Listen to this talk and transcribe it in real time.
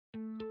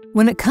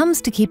When it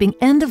comes to keeping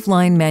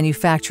end-of-line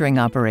manufacturing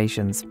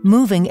operations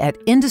moving at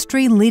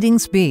industry-leading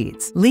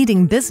speeds,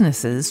 leading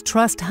businesses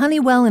trust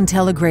Honeywell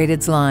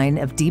Intelligrated's line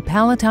of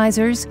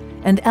depalletizers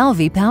and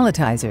Alvey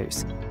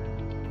palletizers.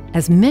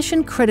 As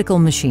mission-critical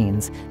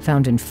machines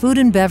found in food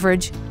and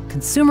beverage,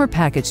 consumer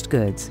packaged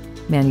goods,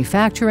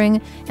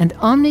 manufacturing, and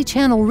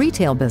omnichannel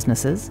retail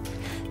businesses,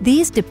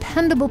 these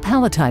dependable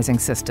palletizing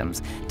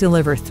systems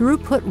deliver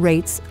throughput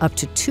rates up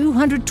to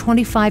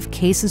 225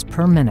 cases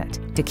per minute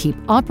to keep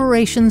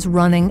operations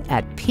running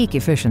at peak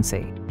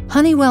efficiency.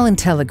 Honeywell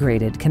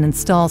Intelligrated can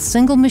install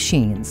single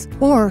machines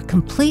or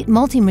complete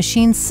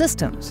multi-machine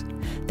systems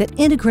that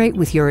integrate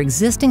with your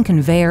existing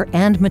conveyor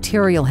and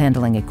material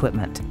handling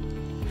equipment.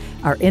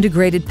 Our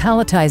integrated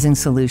palletizing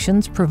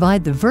solutions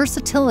provide the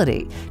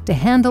versatility to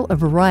handle a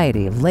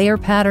variety of layer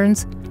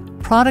patterns,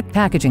 product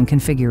packaging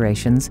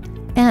configurations,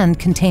 and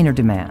container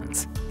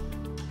demands.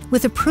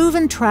 With a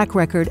proven track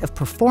record of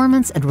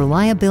performance and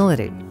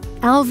reliability,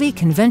 Alvey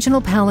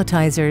conventional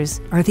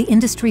palletizers are the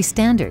industry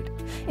standard.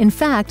 In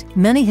fact,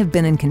 many have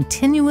been in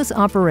continuous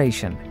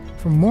operation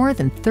for more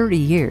than 30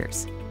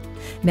 years.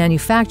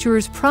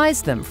 Manufacturers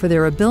prize them for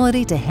their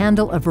ability to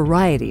handle a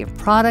variety of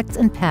products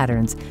and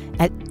patterns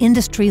at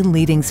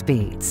industry-leading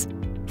speeds.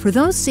 For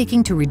those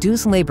seeking to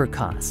reduce labor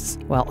costs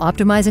while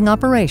optimizing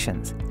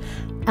operations,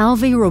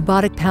 Alvey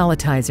robotic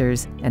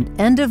palletizers and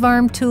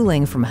end-of-arm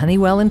tooling from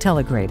Honeywell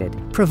Intelligrated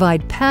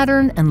provide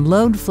pattern and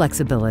load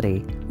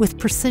flexibility with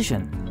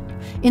precision.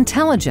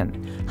 Intelligent,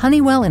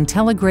 Honeywell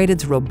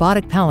Intelligrated's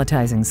robotic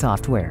palletizing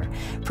software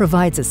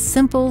provides a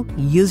simple,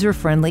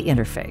 user-friendly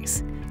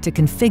interface to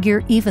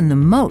configure even the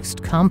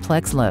most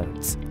complex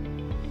loads.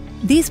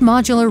 These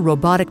modular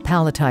robotic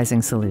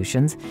palletizing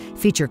solutions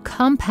feature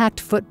compact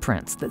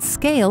footprints that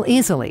scale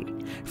easily,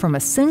 from a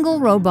single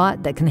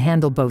robot that can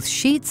handle both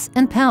sheets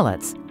and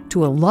pallets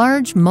to a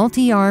large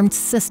multi-armed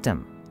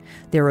system.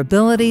 Their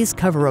abilities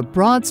cover a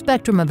broad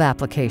spectrum of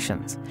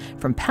applications,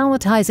 from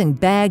palletizing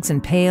bags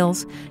and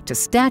pails to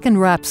stack and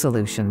wrap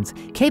solutions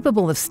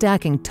capable of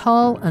stacking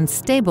tall,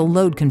 unstable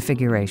load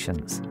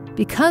configurations.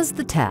 Because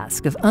the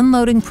task of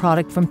unloading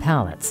product from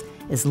pallets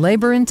is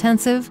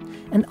labor-intensive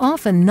and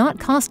often not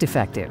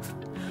cost-effective,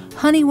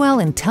 Honeywell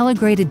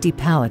Intelligrated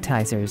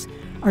depalletizers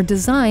are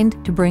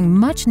designed to bring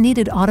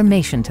much-needed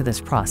automation to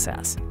this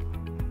process.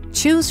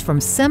 Choose from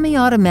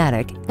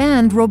semi-automatic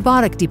and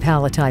robotic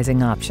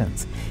depalletizing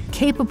options,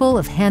 capable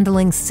of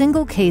handling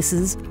single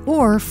cases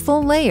or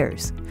full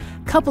layers,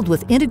 coupled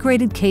with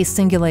integrated case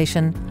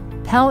singulation,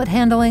 pallet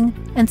handling,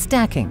 and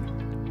stacking.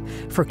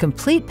 For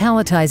complete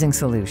palletizing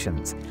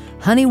solutions,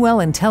 Honeywell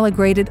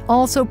Intelligrated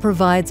also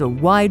provides a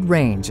wide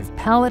range of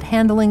pallet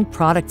handling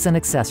products and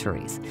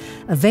accessories,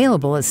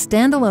 available as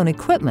standalone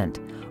equipment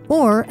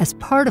or as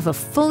part of a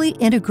fully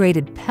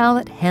integrated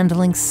pallet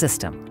handling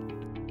system.